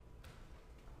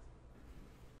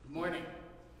Good morning.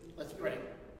 Let's pray.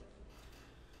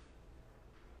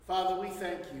 Father, we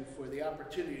thank you for the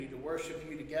opportunity to worship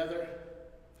you together,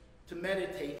 to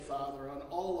meditate, Father, on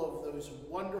all of those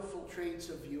wonderful traits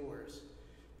of yours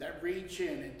that reach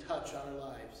in and touch our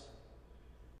lives.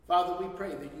 Father, we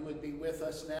pray that you would be with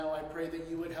us now. I pray that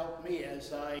you would help me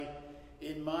as I,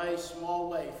 in my small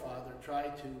way, Father, try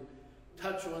to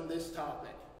touch on this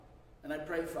topic. And I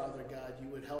pray, Father God, you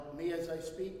would help me as I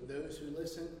speak, those who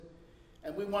listen.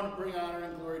 And we want to bring honor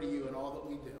and glory to you in all that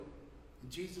we do. In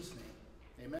Jesus'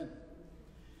 name, amen.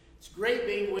 It's great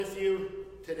being with you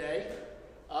today.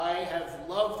 I have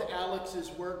loved Alex's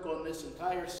work on this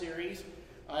entire series.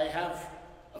 I have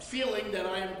a feeling that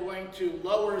I am going to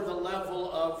lower the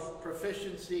level of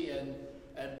proficiency and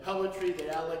poetry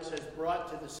that Alex has brought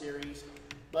to the series.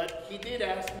 But he did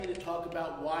ask me to talk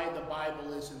about why the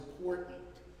Bible is important.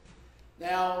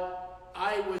 Now,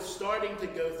 I was starting to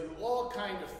go through all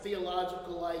kinds of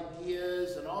theological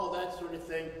ideas and all that sort of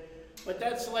thing. But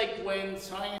that's like when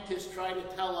scientists try to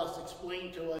tell us,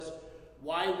 explain to us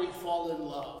why we fall in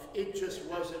love. It just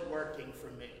wasn't working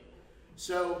for me.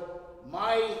 So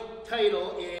my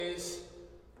title is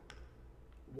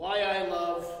Why I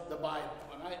Love the Bible.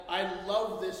 And I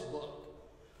love this book.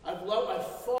 I've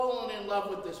fallen in love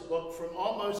with this book from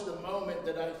almost the moment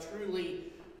that I truly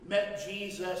met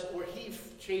Jesus, or he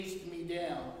chased me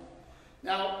down.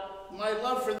 Now, my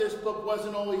love for this book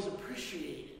wasn't always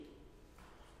appreciated.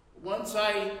 Once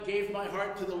I gave my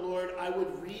heart to the Lord, I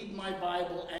would read my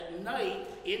Bible at night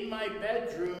in my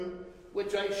bedroom,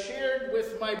 which I shared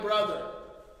with my brother.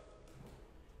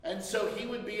 And so he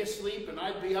would be asleep, and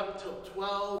I'd be up till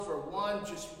 12 or 1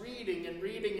 just reading and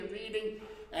reading and reading.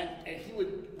 And he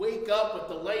would wake up with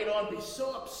the light on, be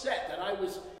so upset that I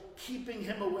was keeping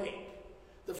him awake.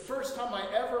 The first time I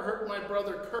ever heard my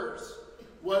brother curse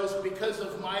was because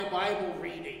of my Bible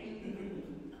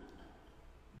reading.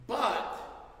 But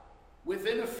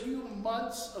within a few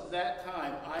months of that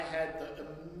time, I had the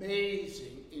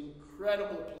amazing,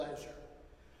 incredible pleasure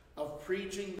of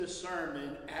preaching the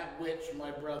sermon at which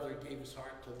my brother gave his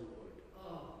heart to the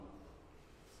Lord.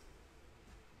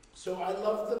 So I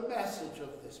love the message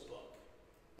of this book,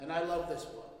 and I love this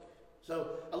book.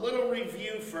 So a little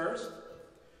review first.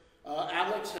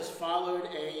 Alex has followed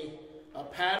a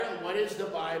pattern. What is the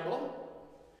Bible?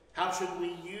 How should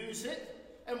we use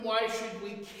it? And why should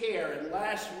we care? And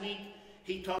last week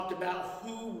he talked about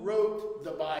who wrote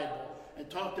the Bible and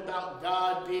talked about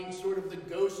God being sort of the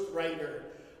ghostwriter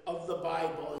of the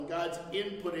Bible and God's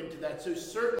input into that. So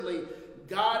certainly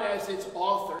God as its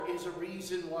author is a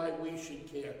reason why we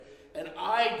should care. And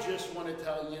I just want to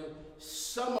tell you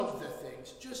some of the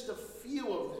things, just a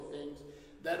few of the things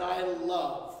that I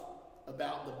love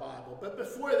about the Bible. But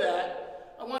before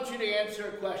that, I want you to answer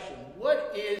a question.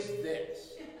 What is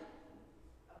this?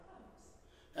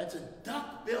 That's a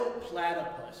duck-billed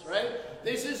platypus, right?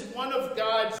 This is one of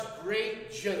God's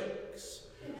great jokes.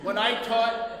 When I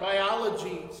taught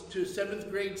biology to 7th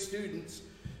grade students,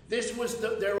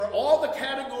 there were all the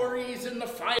categories and the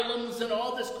phylums and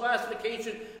all this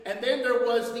classification, and then there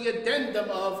was the addendum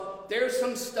of there's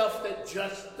some stuff that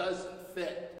just doesn't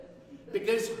fit.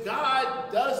 Because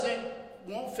God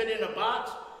won't fit in a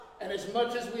box, and as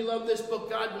much as we love this book,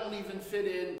 God won't even fit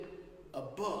in a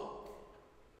book.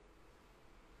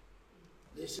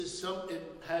 It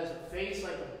has a face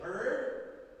like a bird,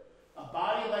 a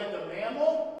body like a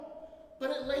mammal, but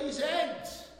it lays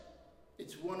eggs.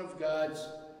 It's one of God's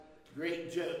great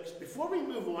jokes. Before we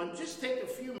move on, just take a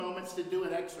few moments to do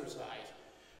an exercise.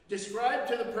 Describe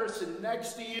to the person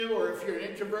next to you, or if you're an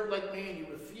introvert like me and you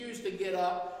refuse to get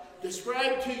up,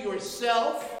 describe to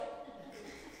yourself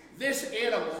this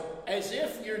animal as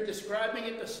if you're describing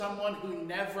it to someone who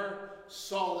never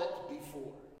saw it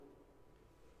before.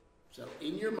 So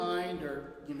in your mind,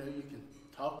 or you can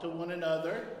talk to one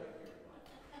another.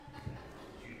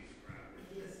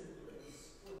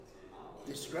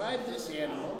 Describe this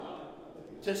animal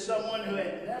to someone who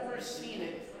had never seen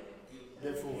it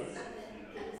before.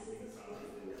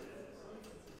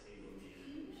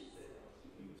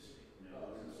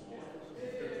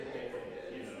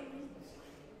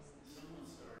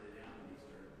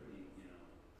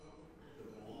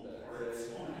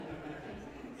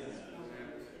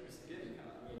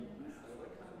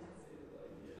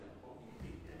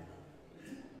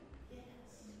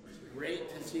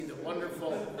 Great to see the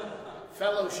wonderful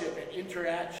fellowship and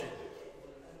interaction.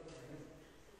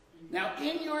 Now,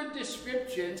 in your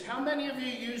descriptions, how many of you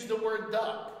use the word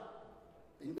duck?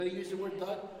 Anybody use the word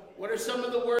duck? What are some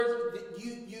of the words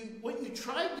that what you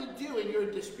tried to do in your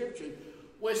description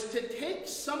was to take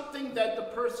something that the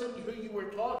person who you were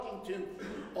talking to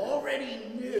already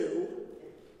knew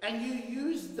and you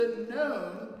use the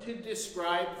known to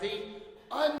describe the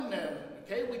unknown.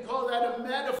 Okay, we call that a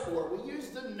metaphor. We use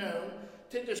the known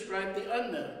to describe the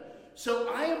unknown.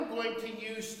 So I am going to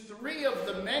use 3 of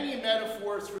the many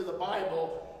metaphors for the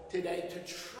Bible today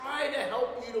to try to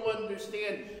help you to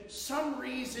understand some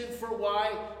reason for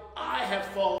why I have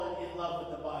fallen in love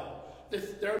with the Bible.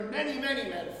 There are many, many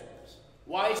metaphors.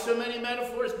 Why so many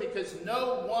metaphors? Because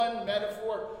no one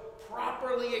metaphor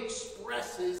properly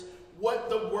expresses what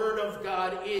the Word of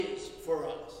God is for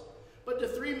us. But the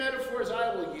 3 metaphors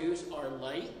I will use are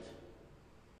light,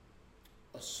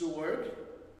 a sword,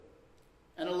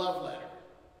 and a love letter.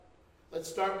 Let's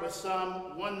start with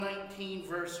Psalm 119,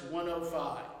 verse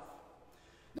 105.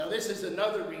 Now, this is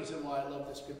another reason why I love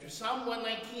the scripture. Psalm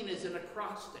 119 is an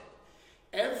acrostic.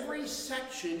 Every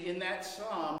section in that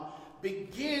psalm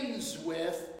begins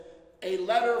with a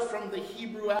letter from the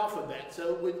Hebrew alphabet.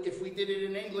 So if we did it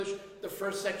in English, the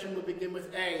first section would begin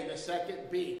with A, the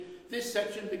second B. This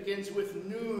section begins with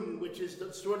Nun, which is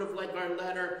sort of like our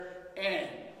letter N.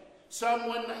 Psalm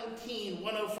 119,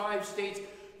 105 states,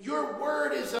 "Your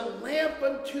word is a lamp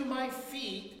unto my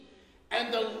feet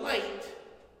and a light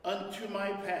unto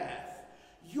my path."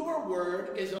 Your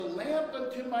word is a lamp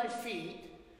unto my feet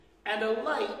and a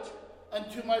light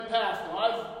unto my path. Now,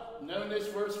 I've known this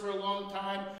verse for a long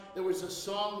time. There was a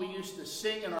song we used to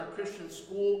sing in our Christian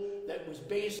school that was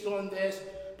based on this,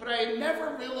 but I had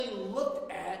never really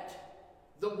looked at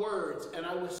the words, and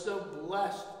I was so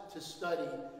blessed to study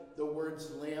the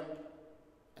words lamp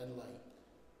and light.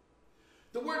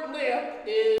 The word lamp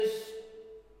is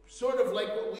sort of like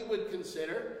what we would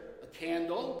consider a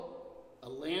candle, a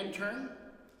lantern,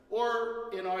 or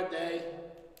in our day,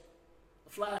 a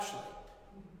flashlight.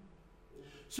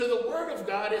 So the Word of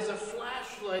God is a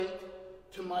flashlight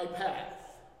to my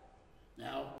path.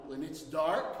 Now, when it's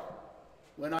dark,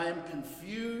 when I am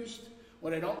confused,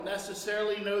 when I don't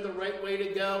necessarily know the right way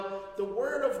to go, the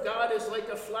Word of God is like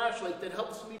a flashlight that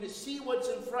helps me to see what's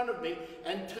in front of me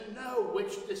and to know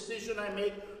which decision I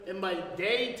make in my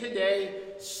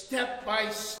day-to-day,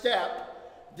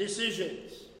 step-by-step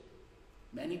decisions.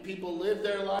 Many people live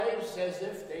their lives as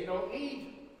if they don't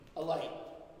need a light.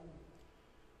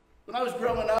 When I was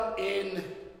growing up in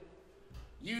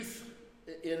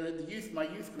my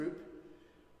youth group,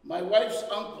 my wife's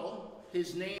uncle,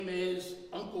 his name is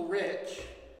Uncle Rich.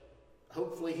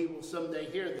 Hopefully he will someday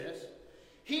hear this.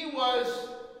 He was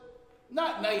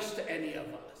not nice to any of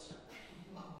us.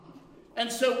 And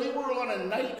so we were on a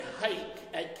night hike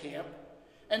at camp,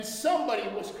 and somebody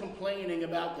was complaining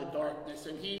about the darkness,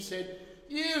 and he said,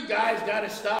 "You guys got to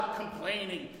stop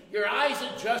complaining. Your eyes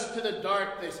adjust to the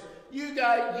darkness. You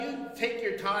guys, you take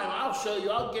your time. I'll show you.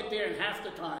 I'll get there in half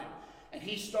the time." And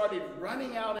he started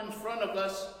running out in front of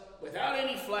us without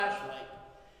any flashlight.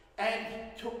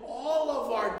 And to all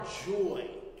of our joy,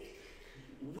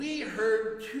 we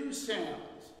heard 2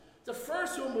 sounds. The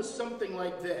first one was something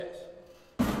like this.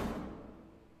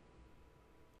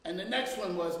 And the next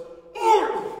one was,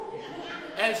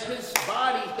 as his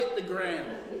body hit the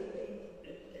ground.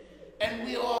 And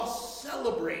we all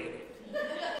celebrated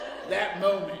that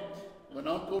moment when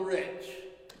Uncle Rich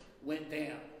went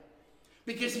down.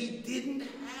 Because he didn't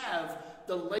have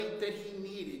the light that he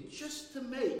needed just to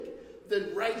make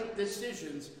the right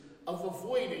decisions of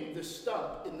avoiding the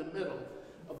stump in the middle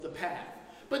of the path.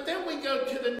 But then we go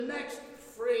to the next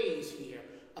phrase here.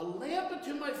 A lamp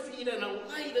unto my feet and a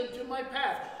light unto my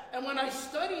path. And when I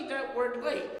studied that word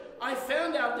light, I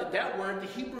found out that that word, the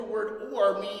Hebrew word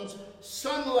or, means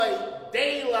sunlight,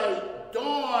 daylight,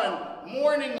 dawn,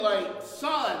 morning light,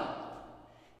 sun.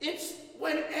 It's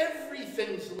when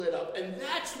everything's lit up. And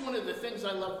that's one of the things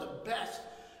I love the best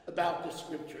about the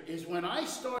scripture, is when I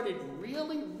started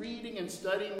really reading and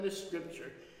studying the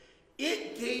scripture,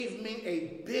 it gave me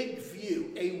a big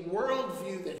view, a world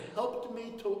view that helped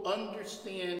me to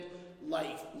understand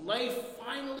life. Life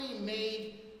finally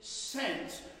made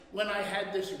sense when I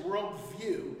had this world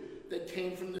view that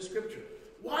came from the scripture.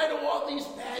 Why do all these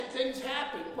bad things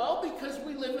happen? Well, because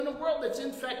we live in a world that's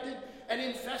infected and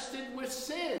infested with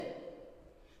sin.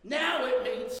 Now it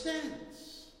made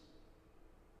sense.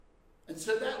 And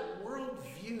so that world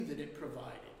view that it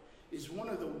provided is one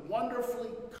of the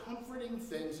wonderfully comforting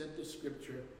things that the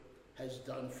scripture has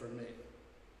done for me.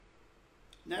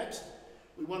 Next,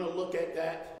 we want to look at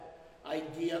that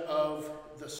idea of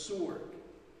the sword.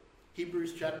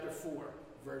 Hebrews chapter 4,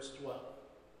 verse 12.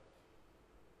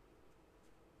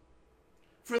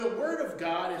 For the word of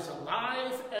God is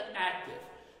alive and active,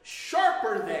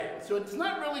 sharper than. So it's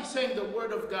not really saying the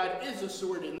word of God is a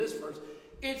sword in this verse.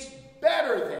 It's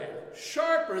better than,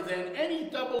 sharper than any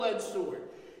double-edged sword.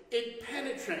 It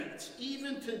penetrates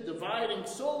even to dividing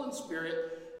soul and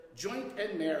spirit, joint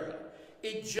and marrow.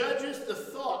 It judges the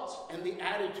thoughts and the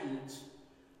attitudes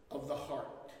of the heart.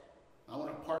 I want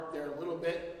to park there a little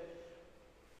bit.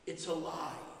 It's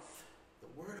alive.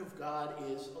 The Word of God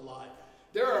is alive.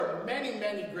 There are many,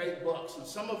 many great books, and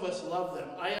some of us love them.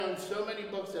 I own so many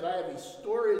books that I have a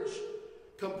storage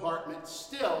compartment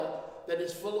still that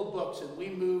is full of books, and we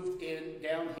moved in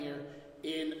down here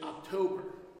in October.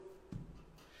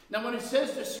 Now, when it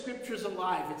says the Scripture's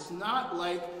alive, it's not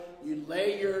like you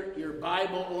lay your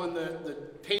Bible on the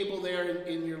table there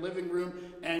in your living room,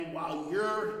 and while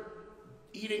you're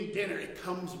eating dinner, it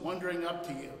comes wandering up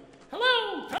to you.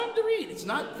 Hello, time to read. It's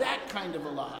not that kind of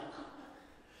alive.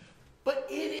 But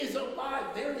it is alive.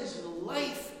 There is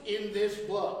life in this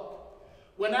book.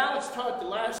 When Alex talked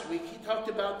last week, he talked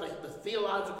about the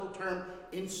theological term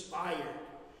inspired,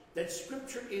 that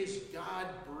Scripture is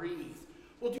God-breathed.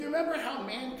 Well, do you remember how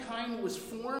mankind was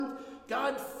formed?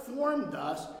 God formed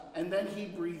us, and then he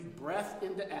breathed breath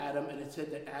into Adam, and it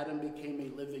said that Adam became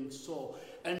a living soul.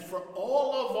 And for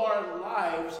all of our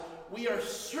lives, we are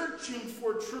searching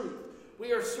for truth.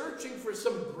 We are searching for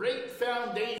some great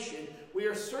foundation. We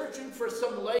are searching for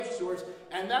some life source,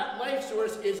 and that life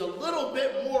source is a little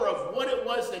bit more of what it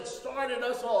was that started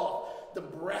us off, the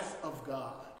breath of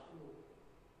God.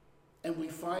 And we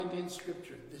find in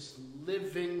Scripture this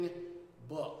living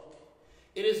book.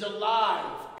 It is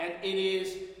alive and it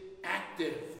is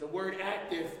active. The word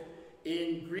active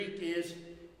in Greek is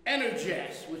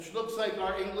energes, which looks like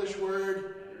our English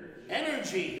word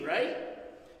energy, right?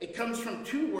 It comes from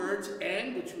two words,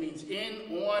 en, which means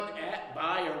in, on, at,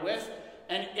 by, or with,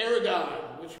 and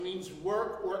ergon, which means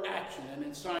work or action. And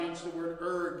in science, the word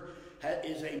erg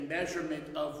is a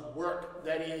measurement of work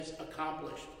that is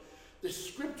accomplished. The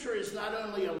Scripture is not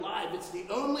only alive, it's the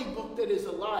only book that is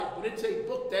alive, but it's a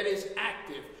book that is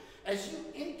active. As you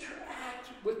interact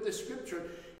with the Scripture,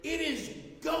 it is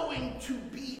going to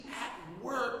be at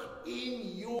work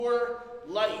in your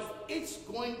life. It's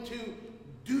going to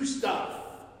do stuff.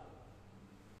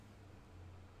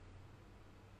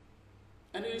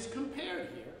 And it is compared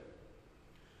here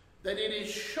that it is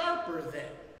sharper than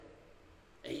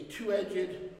a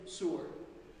two-edged sword.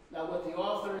 Now, what the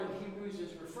author in Hebrews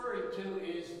is referring to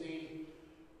is the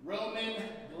Roman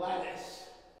gladius.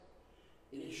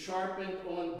 It is sharpened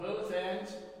on both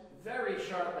ends, very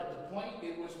sharp at the point.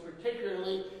 It was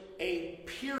particularly a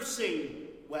piercing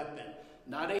weapon,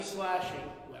 not a slashing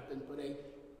weapon, but a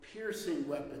piercing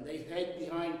weapon. They hid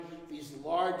behind these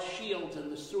large shields,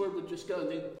 and the sword would just go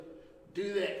and they'd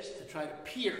do this to try to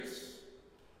pierce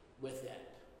with that.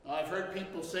 Now, I've heard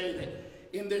people say that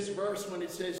in this verse, when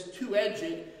it says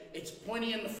two-edged, it's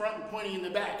pointing in the front and pointing in the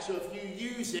back. So if you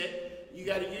use it, you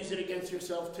got to use it against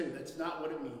yourself too. That's not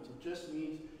what it means. It just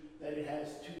means that it has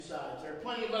two sides. There are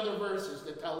plenty of other verses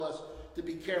that tell us to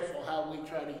be careful how we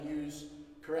try to use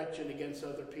correction against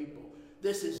other people.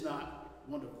 This is not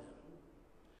one of them.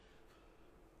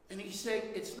 And he's saying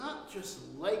it's not just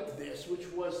like this, which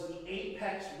was the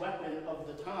apex weapon of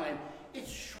the time.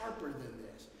 It's sharper than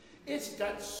this. It's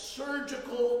got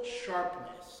surgical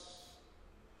sharpness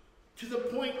to the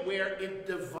point where it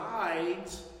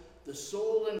divides the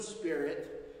soul and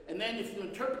spirit, and then if you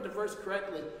interpret the verse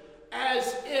correctly,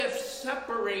 as if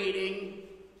separating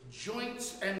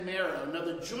joints and marrow. Now,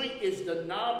 the joint is the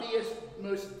knobbiest,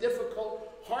 most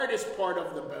difficult, hardest part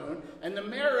of the bone, and the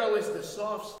marrow is the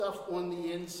soft stuff on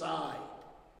the inside.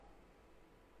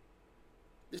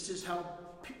 This is how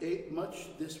much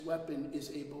this weapon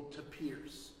is able to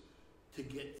pierce, to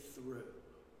get through.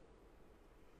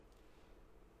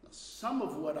 Now, some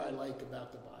of what I like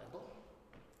about the Bible,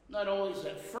 not always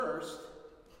at first,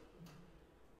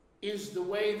 is the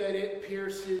way that it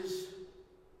pierces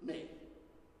me.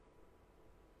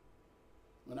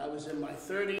 When I was in my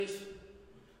 30s,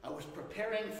 I was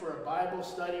preparing for a Bible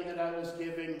study that I was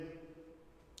giving,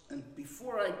 and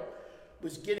before I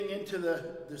was getting into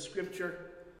the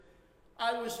Scripture,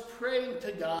 I was praying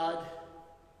to God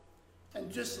and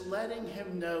just letting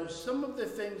him know some of the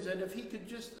things that if he could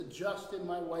just adjust in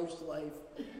my wife's life,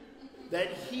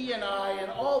 that he and I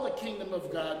and all the kingdom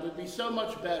of God would be so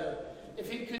much better if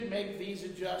he could make these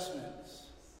adjustments.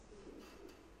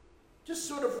 Just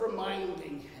sort of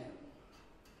reminding him.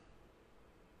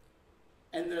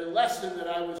 And the lesson that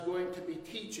I was going to be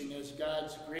teaching as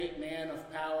God's great man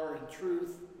of power and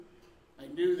truth, I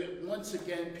knew that once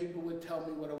again people would tell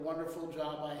me what a wonderful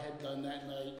job I had done that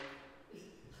night.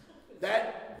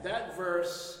 That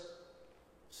verse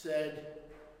said,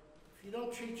 if you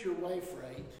don't treat your wife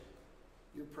right,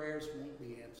 your prayers won't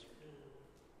be answered.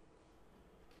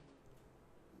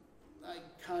 I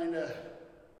kind of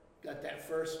got that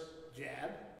first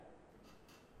jab.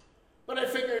 But I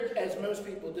figured, as most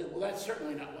people do, well, that's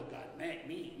certainly not what God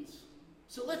means.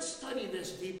 So let's study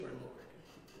this deeper, Lord.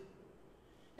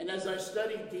 And as I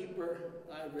studied deeper,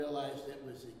 I realized it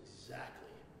was exactly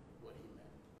what he meant.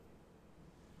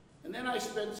 And then I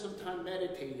spent some time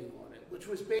meditating on it, which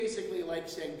was basically like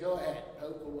saying, go ahead,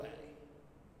 poke away.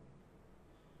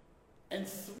 And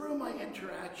through my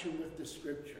interaction with the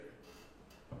scripture,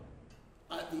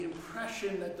 the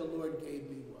impression that the Lord gave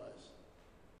me was,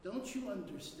 don't you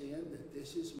understand that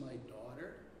this is my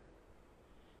daughter?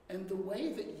 And the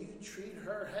way that you treat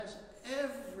her has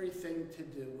everything to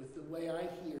do with the way I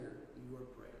hear your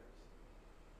prayers.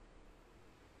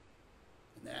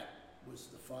 And that was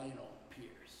the final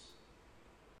pierce.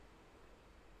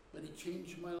 But it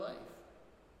changed my life.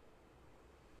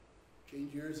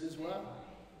 Changed yours as well.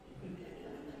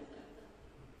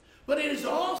 But it is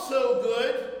also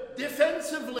good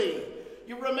defensively.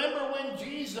 You remember when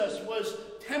Jesus was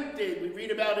tempted, we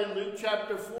read about in Luke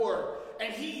chapter 4,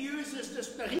 and he uses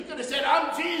this, he could have said,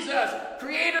 I'm Jesus,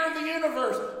 creator of the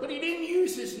universe, but he didn't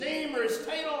use his name or his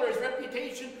title or his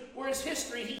reputation or his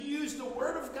history. He used the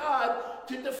word of God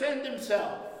to defend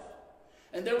himself.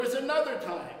 And there was another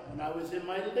time when I was in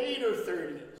my later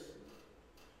 30s,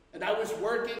 and I was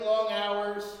working long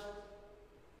hours,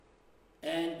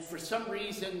 and for some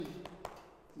reason,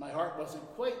 my heart wasn't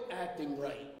quite acting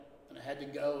right. And I had to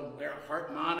go and wear a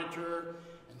heart monitor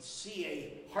and see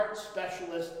a heart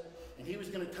specialist, and he was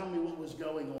going to tell me what was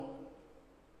going on.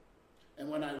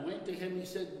 And when I went to him, he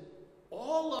said,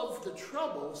 all of the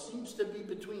trouble seems to be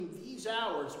between these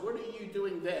hours. What are you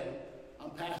doing then?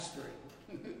 I'm pastoring.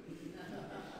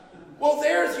 Well,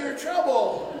 there's your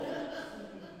trouble.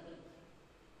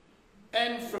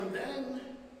 And from then,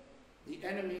 the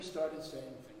enemy started saying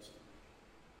things to me.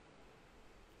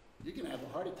 You're going to have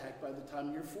a heart attack by the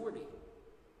time you're 40.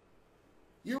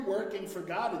 You're working for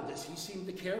God in this. He seemed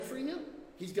to care for you.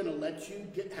 He's going to let you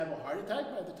have a heart attack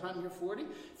by the time you're 40.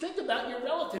 Think about your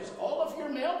relatives. All of your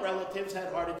male relatives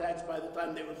had heart attacks by the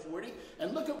time they were 40.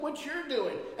 And look at what you're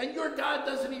doing. And your God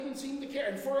doesn't even seem to care.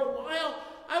 And for a while,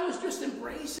 I was just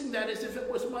embracing that as if it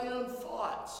was my own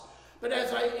thoughts. But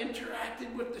as I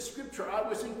interacted with the scripture, I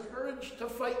was encouraged to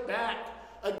fight back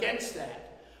against that.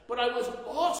 But I was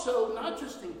also not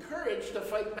just encouraged to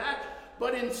fight back,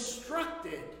 but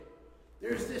instructed.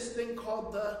 There's this thing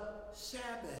called the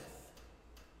Sabbath.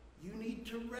 You need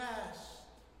to rest.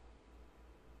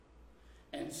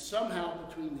 And somehow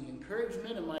between the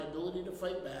encouragement and my ability to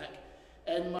fight back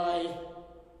and my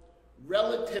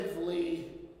relatively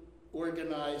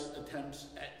organized attempts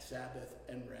at Sabbath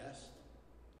and rest,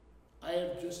 I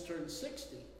have just turned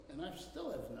 60 and I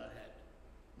still have not had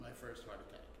my first heart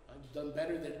attack. I've done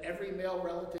better than every male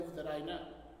relative that I know.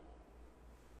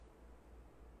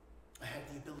 I have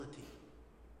the ability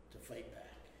to fight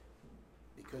back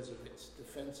because of its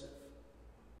defensive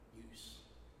use.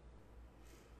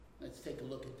 Let's take a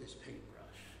look at this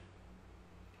paintbrush.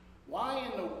 Why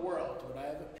in the world would I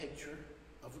have a picture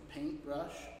of a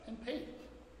paintbrush and paint?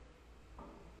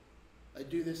 I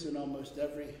do this in almost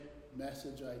every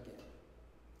message I give.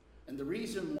 And the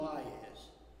reason why is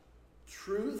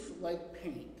truth, like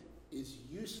paint, is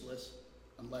useless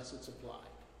unless it's applied.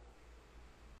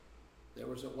 There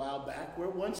was a while back where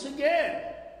once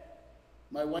again,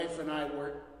 my wife and I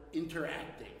were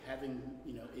interacting, having,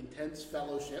 intense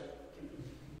fellowship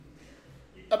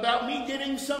about me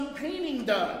getting some painting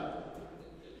done.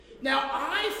 Now,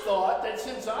 I thought that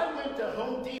since I went to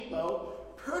Home Depot,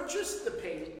 purchased the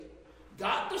paint,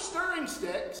 got the stirring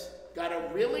sticks, got a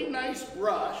really nice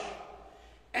brush,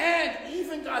 and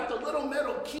even got the little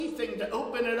metal key thing to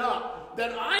open it up,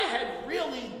 that I had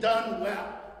really done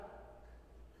well.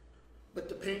 But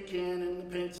the paint can and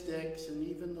the paint sticks and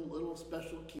even the little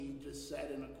special key just sat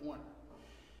in a corner.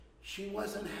 She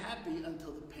wasn't happy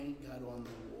until the paint got on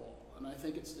the wall. And I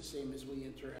think it's the same as we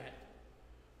interact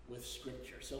with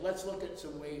Scripture. So let's look at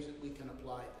some ways that we can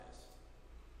apply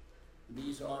this.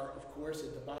 These are, of course,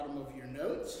 at the bottom of your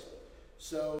notes,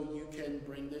 so you can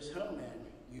bring this home and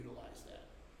utilize that.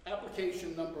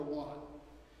 Application number 1.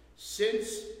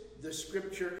 Since the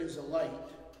Scripture is a light,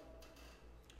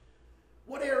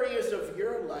 what areas of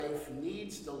your life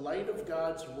needs the light of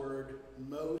God's Word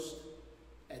most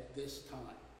at this time?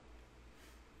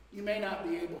 You may not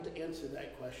be able to answer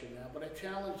that question now, but I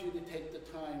challenge you to take the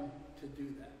time to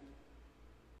do that.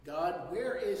 God,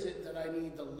 where is it that I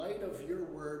need the light of your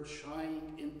Word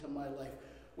shined into my life?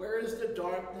 Where is the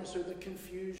darkness or the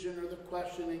confusion or the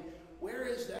questioning? Where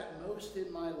is that most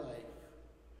in my life?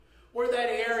 Or that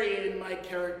area in my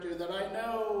character that I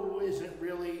know isn't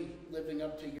really living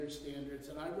up to your standards,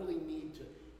 and I really need to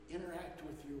interact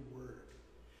with your word,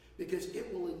 because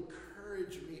it will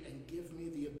encourage me and give me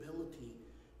the ability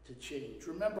to change.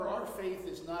 Remember, our faith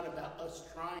is not about us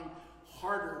trying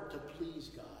harder to please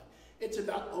God. It's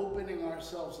about opening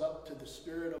ourselves up to the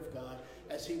Spirit of God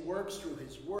as he works through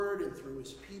his word and through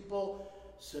his people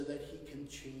so that he can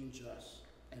change us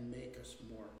and make us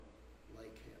more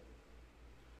like him.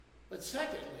 But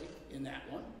secondly, in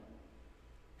that one,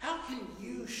 how can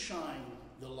you shine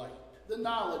the light, the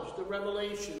knowledge, the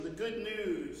revelation, the good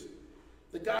news,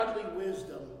 the godly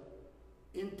wisdom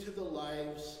into the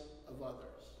lives of others?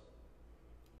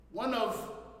 One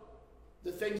of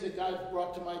the things that God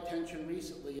brought to my attention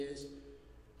recently is,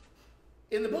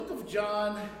 in the book of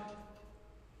John,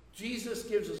 Jesus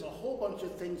gives us a whole bunch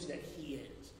of things that he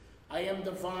is. I am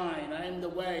the vine, I am the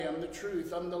way, I'm the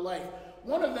truth, I'm the life.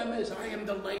 One of them is, I am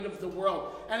the light of the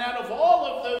world. And out of all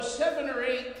of those 7 or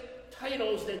 8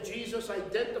 titles that Jesus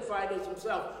identified as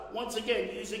himself, once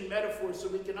again, using metaphors so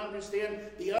we can understand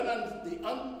the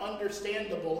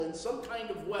ununderstandable in some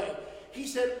kind of way, he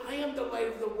said, I am the light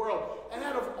of the world. And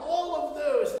out of all of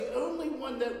those, the only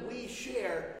one that we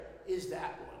share is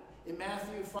that one. In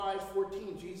Matthew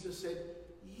 5:14, Jesus said,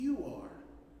 you are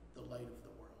the light of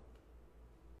the world.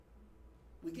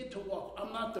 We get to walk.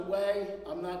 I'm not the way,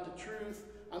 I'm not the truth,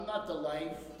 I'm not the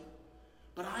life,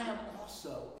 but I am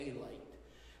also a light.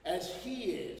 As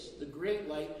he is the great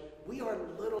light, we are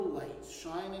little lights,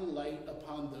 shining light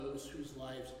upon those whose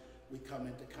lives we come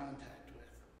into contact with.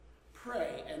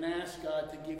 Pray and ask God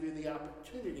to give you the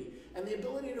opportunity and the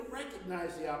ability to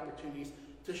recognize the opportunities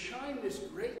to shine this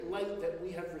great light that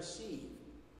we have received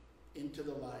into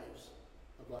the lives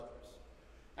of others.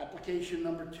 Application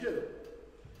number 2.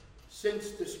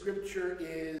 Since the scripture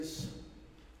is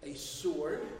a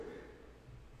sword,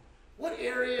 what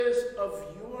areas of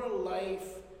your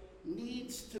life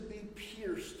needs to be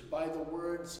pierced by the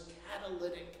word's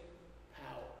catalytic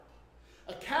power?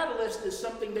 A catalyst is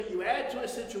something that you add to a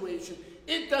situation.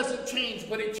 It doesn't change,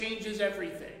 but it changes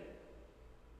everything.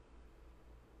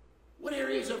 What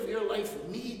areas of your life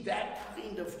need that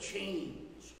kind of change?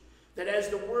 That as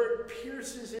the word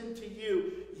pierces into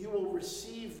you, you will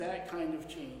receive that kind of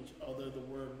change, although the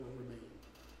word will remain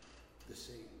the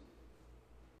same.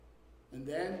 And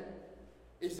then,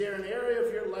 is there an area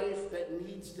of your life that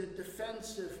needs the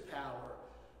defensive power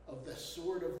of the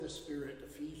sword of the Spirit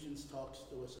Ephesians talks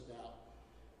to us about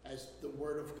as the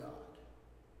Word of God?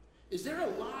 Is there a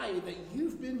lie that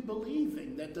you've been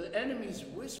believing, that the enemy's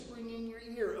whispering in your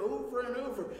ear over and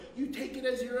over? You take it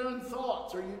as your own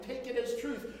thoughts, or you take it as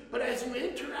truth. But as you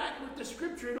interact with the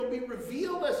scripture, it'll be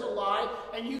revealed as a lie,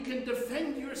 and you can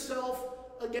defend yourself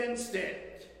against it.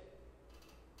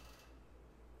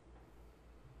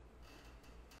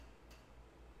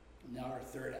 Now our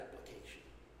third application,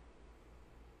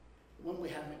 the one we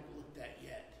haven't looked at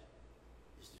yet,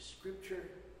 is the scripture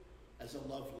as a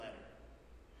love letter.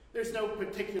 There's no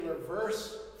particular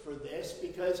verse for this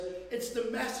because it's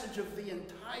the message of the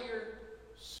entire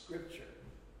scripture.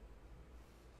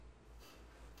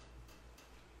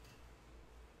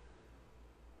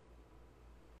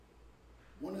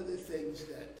 One of the things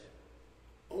that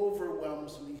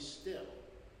overwhelms me still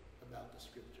about the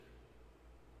scripture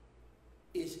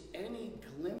is any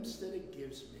glimpse that it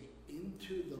gives me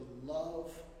into the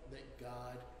love that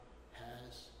God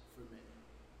has for me.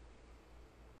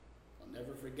 I'll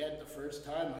never forget the first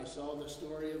time I saw the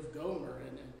story of Gomer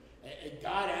and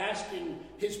God asking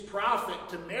his prophet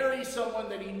to marry someone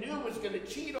that he knew was going to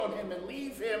cheat on him and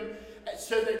leave him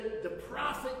so that the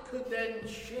prophet could then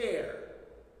share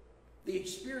the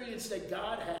experience that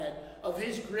God had of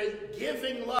his great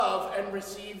giving love and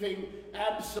receiving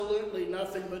absolutely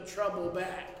nothing but trouble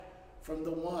back from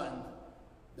the one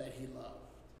that he loved.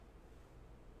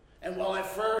 And while at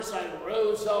first I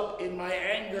rose up in my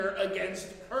anger against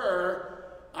her,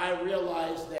 I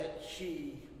realized that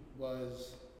she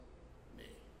was me.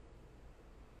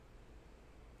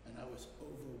 And I was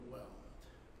overwhelmed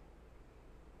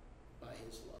by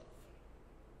his love.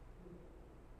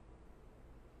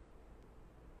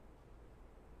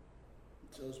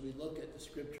 So as we look at the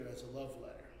scripture as a love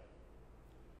letter,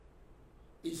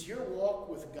 is your walk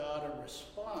with God a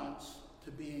response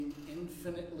to being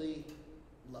infinitely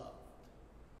loved?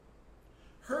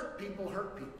 Hurt people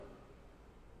hurt people.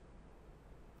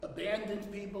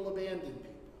 Abandoned people abandon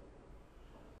people.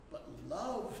 But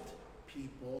loved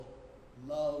people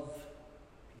love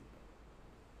people.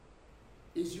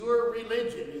 Is your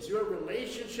religion, is your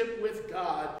relationship with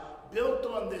God built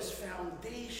on this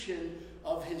foundation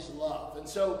of his love? And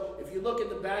so if you look at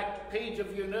the back page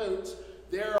of your notes,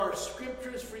 There are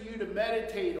scriptures for you to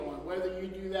meditate on, whether you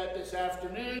do that this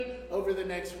afternoon, over the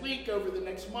next week, over the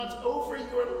next month, over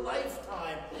your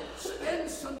lifetime. Spend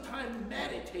some time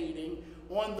meditating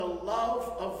on the love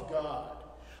of God.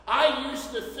 I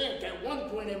used to think at one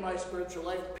point in my spiritual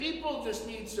life, people just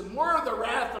need some more of the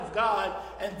wrath of God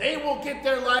and they will get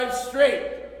their lives straight.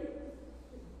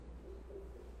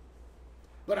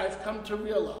 But I've come to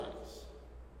realize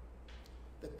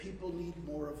that people need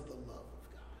more of the love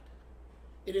of God.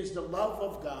 It is the love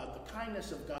of God, the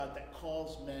kindness of God that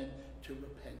calls men to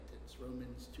repentance.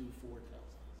 Romans 2:4 tells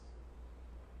us.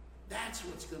 That's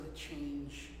what's going to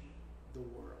change the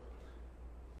world.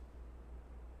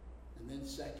 And then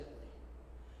secondly,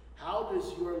 how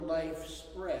does your life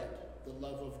spread the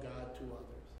love of God to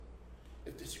others?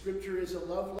 If the scripture is a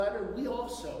love letter, we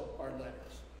also are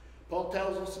letters. Paul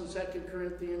tells us in 2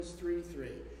 Corinthians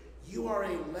 3:3, you are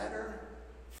a letter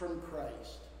from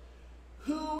Christ.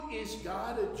 Who is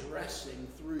God addressing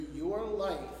through your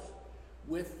life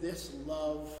with this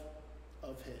love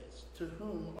of his? To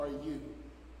whom are you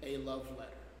a love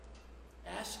letter?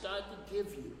 Ask God to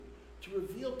give you, to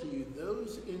reveal to you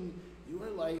those in your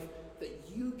life that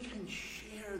you can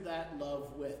share that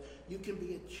love with. You can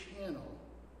be a channel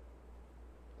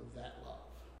of that love.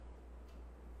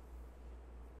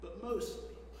 But mostly,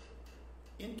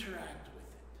 interact with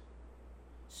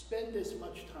it. Spend as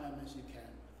much time as you can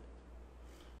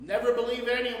with it. Never believe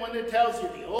anyone that tells you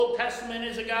the Old Testament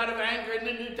is a God of anger and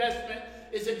the New Testament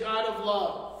is a God of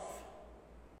love.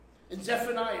 In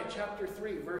Zephaniah chapter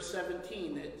 3, verse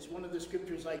 17, it's one of the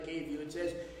scriptures I gave you. It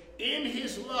says, in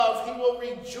his love, he will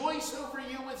rejoice over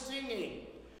you with singing.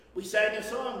 We sang a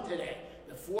song today.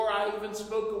 Before I even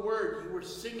spoke a word, you were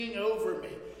singing over me.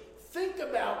 Think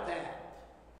about that.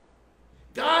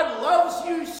 God loves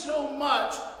you so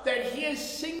much that he is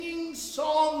singing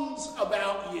songs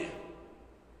about you.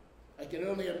 I can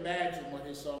only imagine what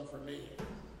his song for me is.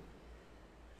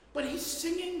 But he's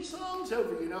singing songs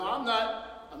over you. Now, I'm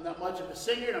not much of a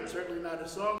singer, and I'm certainly not a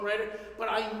songwriter, but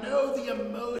I know the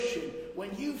emotion.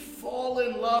 When you fall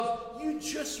in love, you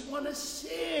just want to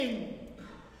sing.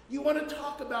 You want to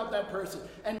talk about that person.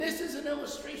 And this is an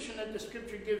illustration that the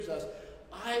scripture gives us.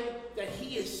 That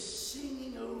he is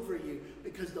singing over you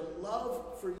because the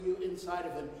love for you inside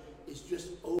of him is just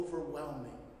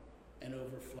overwhelming and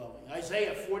overflowing.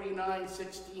 Isaiah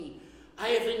 49:16. I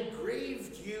have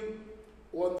engraved you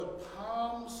on the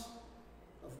palms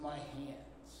of my hands.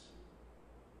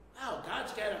 Wow,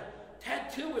 God's got a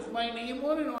tattoo with my name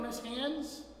on it on his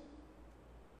hands.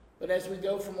 But as we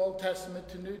go from Old Testament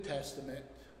to New Testament,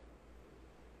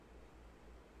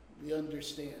 we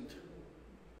understand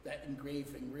that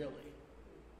engraving really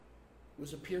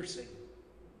was a piercing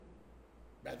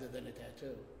rather than a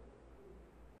tattoo.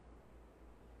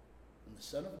 And the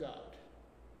Son of God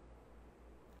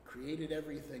created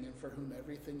everything, and for whom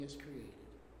everything is created,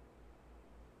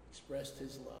 expressed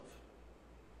his love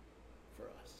for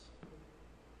us.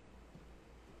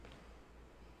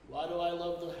 Why do I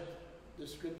love the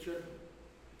scripture?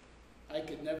 I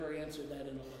could never answer that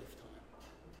in a lifetime.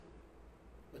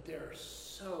 But there are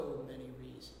so many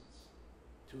reasons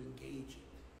to engage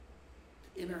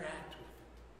it, to interact with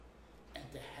it,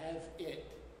 and to have it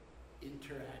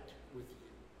interact with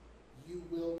you. You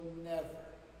will never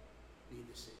be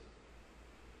the same.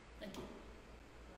 Thank you.